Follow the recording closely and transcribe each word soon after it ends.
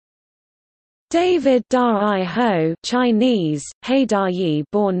David Da-I Ho Chinese, He Da-Yi,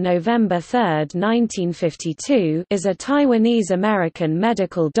 born November 3, 1952, is a Taiwanese-American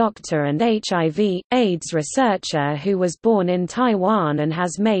medical doctor and HIV/AIDS researcher who was born in Taiwan and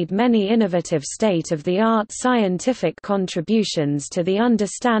has made many innovative state-of-the-art scientific contributions to the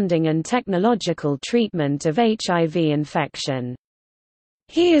understanding and technological treatment of HIV infection.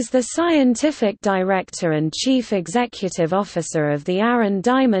 He is the scientific director and chief executive officer of the Aaron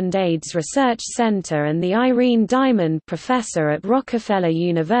Diamond AIDS Research Center and the Irene Diamond Professor at Rockefeller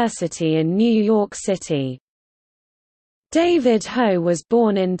University in New York City. David Ho was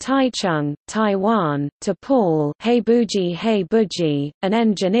born in Taichung, Taiwan, to Paul Buji, an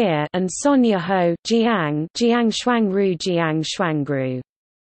engineer, and Sonia Ho Jiang.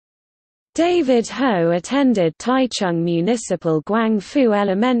 David Ho attended Taichung Municipal Guangfu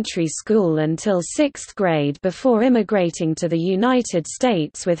Elementary School until 6th grade before immigrating to the United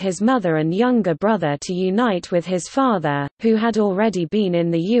States with his mother and younger brother to unite with his father, who had already been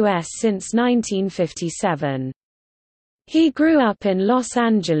in the U.S. since 1957. He grew up in Los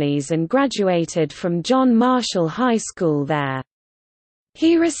Angeles and graduated from John Marshall High School there.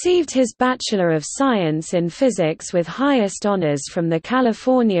 He received his Bachelor of Science in Physics with highest honors from the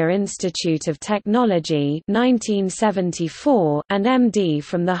California Institute of Technology 1974 and MD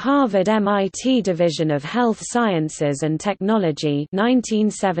from the Harvard-MIT Division of Health Sciences and Technology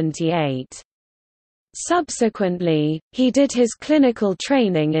 1978. Subsequently, he did his clinical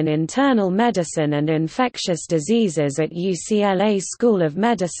training in internal medicine and infectious diseases at UCLA School of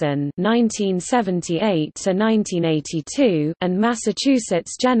Medicine 1978–1982 and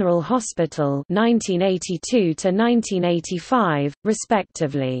Massachusetts General Hospital 1982–1985,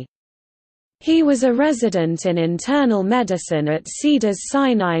 respectively. He was a resident in internal medicine at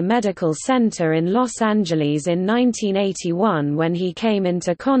Cedars-Sinai Medical Center in Los Angeles in 1981 when he came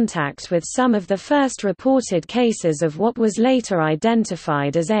into contact with some of the first reported cases of what was later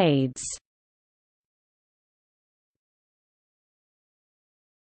identified as AIDS.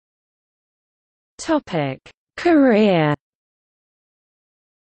 Career.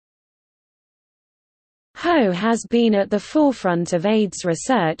 Ho has been at the forefront of AIDS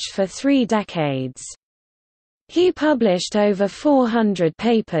research for 3 decades. He published over 400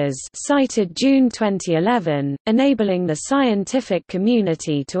 papers, cited June 2011, enabling the scientific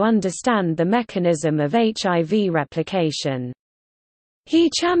community to understand the mechanism of HIV replication. He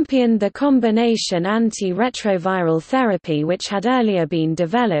championed the combination anti-retroviral therapy which had earlier been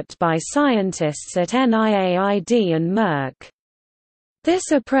developed by scientists at NIAID and Merck.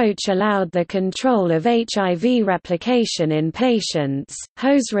 This approach allowed the control of HIV replication in patients.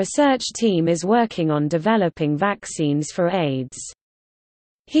 Ho's research team is working on developing vaccines for AIDS.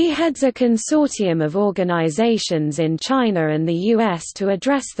 He heads a consortium of organizations in China and the US to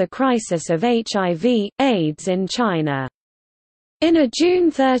address the crisis of HIV/AIDS in China. In a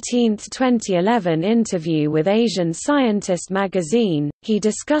June 13, 2011 interview with Asian Scientist magazine, he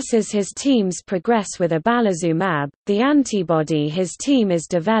discusses his team's progress with abelazumab, the antibody his team is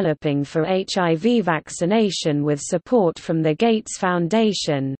developing for HIV vaccination with support from the Gates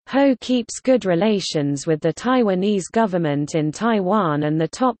Foundation. Ho keeps good relations with the Taiwanese government in Taiwan and the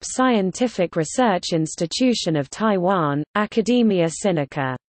top scientific research institution of Taiwan, Academia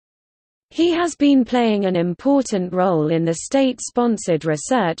Sinica. He has been playing an important role in the state-sponsored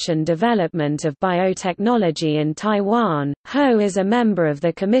research and development of biotechnology in Taiwan. Ho is a member of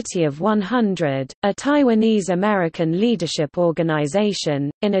the Committee of 100, a Taiwanese-American leadership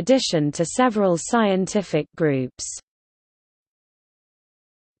organization, in addition to several scientific groups.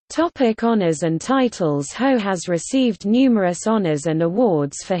 Honors and titles. Ho has received numerous honors and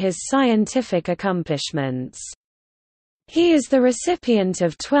awards for his scientific accomplishments. He is the recipient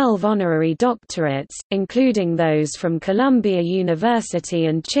of 12 honorary doctorates, including those from Columbia University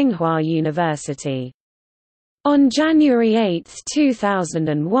and Tsinghua University. On January 8,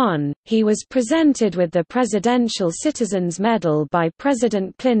 2001, he was presented with the Presidential Citizens Medal by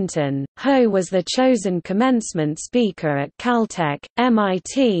President Clinton. Ho was the chosen commencement speaker at Caltech,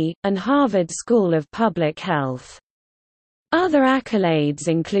 MIT, and Harvard School of Public Health. Other accolades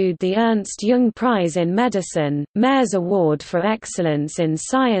include the Ernst Jung Prize in Medicine, Mayor's Award for Excellence in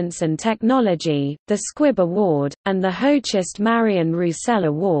Science and Technology, the Squibb Award, and the Hochist Marion Roussel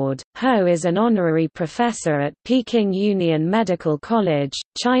Award. Ho is an honorary professor at Peking Union Medical College,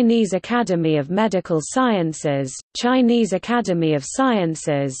 Chinese Academy of Medical Sciences, Chinese Academy of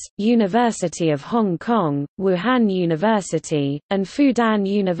Sciences, University of Hong Kong, Wuhan University, and Fudan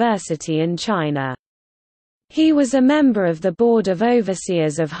University in China. He was a member of the Board of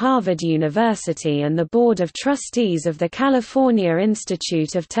Overseers of Harvard University and the Board of Trustees of the California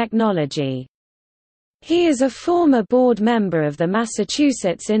Institute of Technology. He is a former board member of the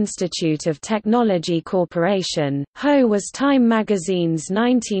Massachusetts Institute of Technology Corporation. Ho was Time magazine's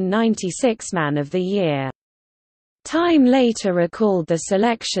 1996 Man of the Year. Time later recalled the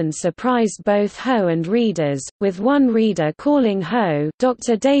selection surprised both Ho and readers, with one reader calling Ho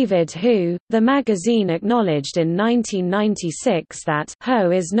Dr. David Who. The magazine acknowledged in 1996 that Ho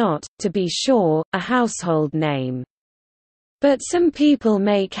is not, to be sure, a household name. But some people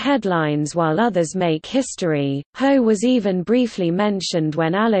make headlines while others make history. Ho was even briefly mentioned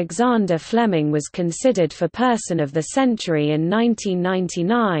when Alexander Fleming was considered for Person of the Century in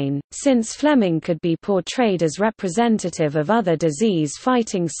 1999, since Fleming could be portrayed as representative of other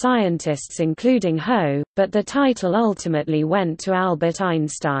disease-fighting scientists including Ho, but the title ultimately went to Albert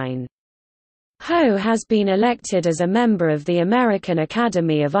Einstein. Ho has been elected as a member of the American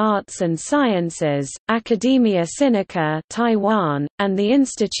Academy of Arts and Sciences, Academia Sinica Taiwan, and the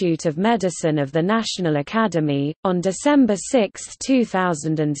Institute of Medicine of the National Academy. On December 6,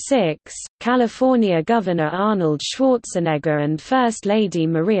 2006, California Governor Arnold Schwarzenegger and First Lady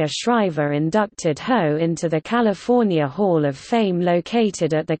Maria Shriver inducted Ho into the California Hall of Fame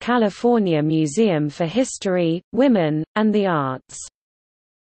located at the California Museum for History, Women, and the Arts.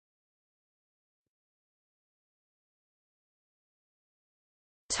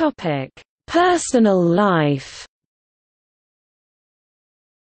 Personal life.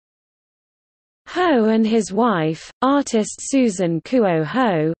 Ho and his wife, artist Susan Kuo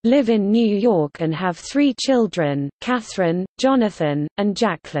Ho, live in New York and have 3 children, Catherine, Jonathan, and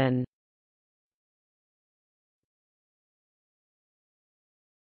Jacqueline.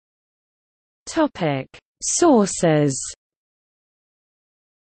 Sources.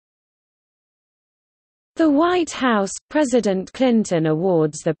 The White House – President Clinton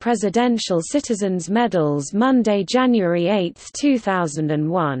awards the Presidential Citizens Medals Monday, January 8,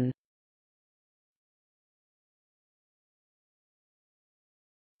 2001.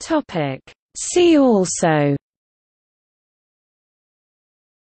 See also: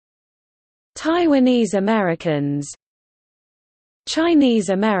 Taiwanese Americans, Chinese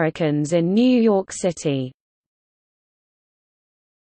Americans in New York City.